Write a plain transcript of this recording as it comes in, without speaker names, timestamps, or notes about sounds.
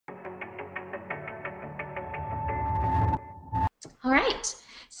All right,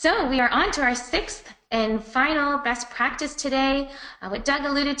 so we are on to our sixth and final best practice today. What Doug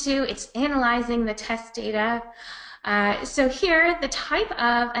alluded to, it's analyzing the test data. So here, the type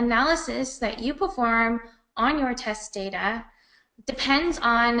of analysis that you perform on your test data depends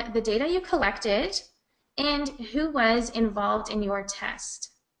on the data you collected and who was involved in your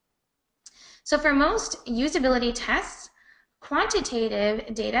test. So for most usability tests,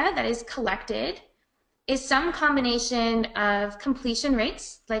 quantitative data that is collected is some combination of completion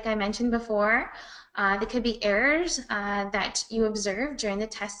rates, like I mentioned before. There could be errors that you observe during the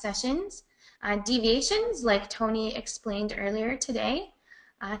test sessions, deviations, like Tony explained earlier today,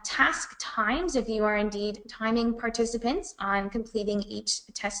 task times, if you are indeed timing participants on completing each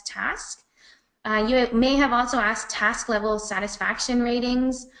test task. You may have also asked task level satisfaction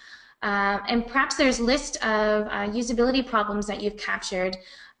ratings, and perhaps there's a list of usability problems that you've captured.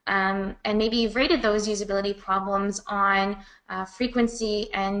 And maybe you've rated those usability problems on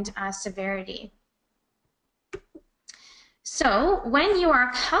frequency and severity. So when you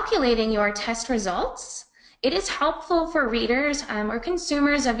are calculating your test results, it is helpful for readers or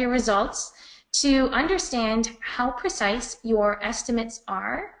consumers of your results to understand how precise your estimates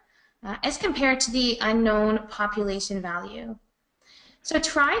are as compared to the unknown population value. So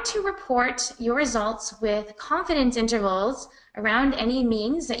try to report your results with confidence intervals around any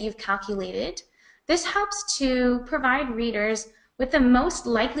means that you've calculated. This helps to provide readers with the most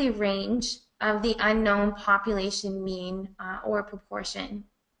likely range of the unknown population mean or proportion.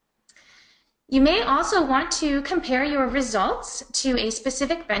 You may also want to compare your results to a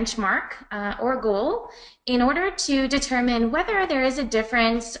specific benchmark or goal in order to determine whether there is a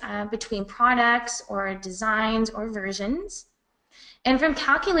difference between products or designs or versions. And from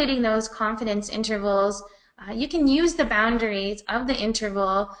calculating those confidence intervals, you can use the boundaries of the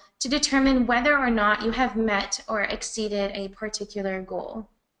interval to determine whether or not you have met or exceeded a particular goal.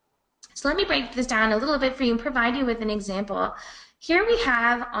 So let me break this down a little bit for you and provide you with an example. Here we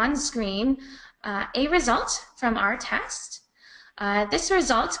have on screen a result from our test. This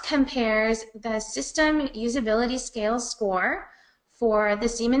result compares the system usability scale score for the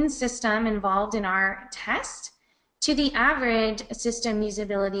Siemens system involved in our test to the average system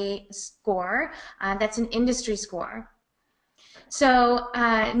usability score, that's an industry score. So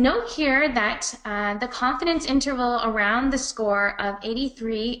note here that the confidence interval around the score of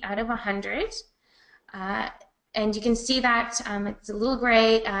 83 out of 100, and you can see that it's a little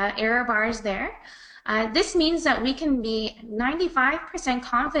gray error bars there. This means that we can be 95%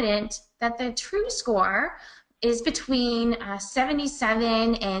 confident that the true score is between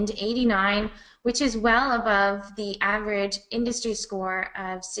 77 and 89, which is well above the average industry score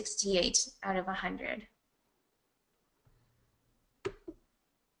of 68 out of 100.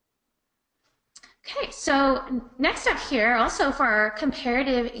 Okay, so next up here, also for our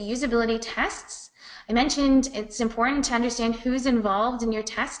comparative usability tests, I mentioned it's important to understand who's involved in your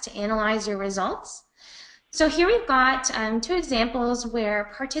test to analyze your results. So here we've got two examples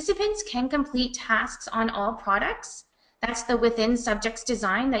where participants can complete tasks on all products. That's the within subjects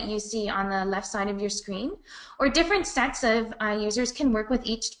design that you see on the left side of your screen. Or different sets of users can work with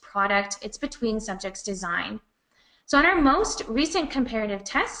each product. It's between subjects design. So on our most recent comparative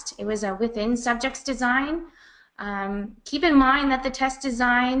test, it was a within subjects design. Keep in mind that the test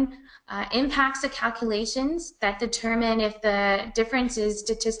design impacts the calculations that determine if the difference is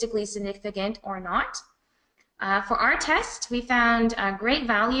statistically significant or not. For our test, we found great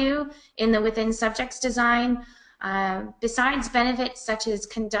value in the within subjects design. Besides benefits such as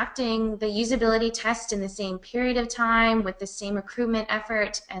conducting the usability test in the same period of time with the same recruitment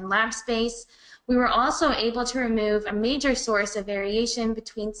effort and lab space, we were also able to remove a major source of variation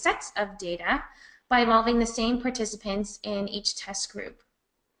between sets of data by involving the same participants in each test group.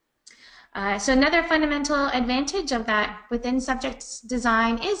 So another fundamental advantage of that within subjects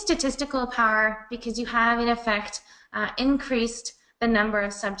design is statistical power, because you have in effect increased the number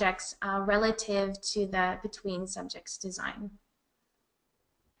of subjects relative to the between subjects design.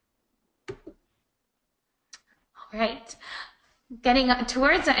 All right, getting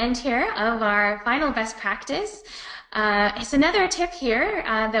towards the end here of our final best practice. It's another tip here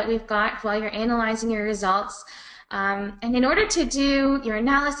that we've got while you're analyzing your results. And in order to do your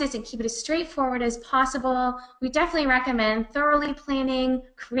analysis and keep it as straightforward as possible, we definitely recommend thoroughly planning,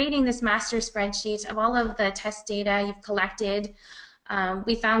 creating this master spreadsheet of all of the test data you've collected.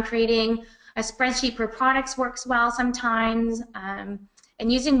 We found creating a spreadsheet per products works well sometimes, and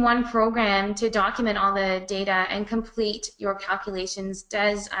using one program to document all the data and complete your calculations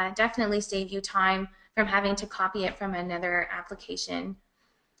does definitely save you time from having to copy it from another application.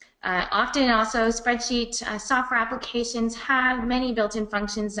 Often also spreadsheet software applications have many built-in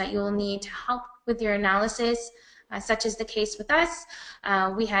functions that you will need to help with your analysis, such as the case with us.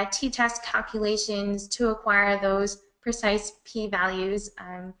 We had t-test calculations to acquire those precise p-values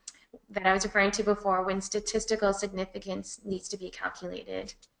that I was referring to before when statistical significance needs to be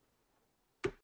calculated.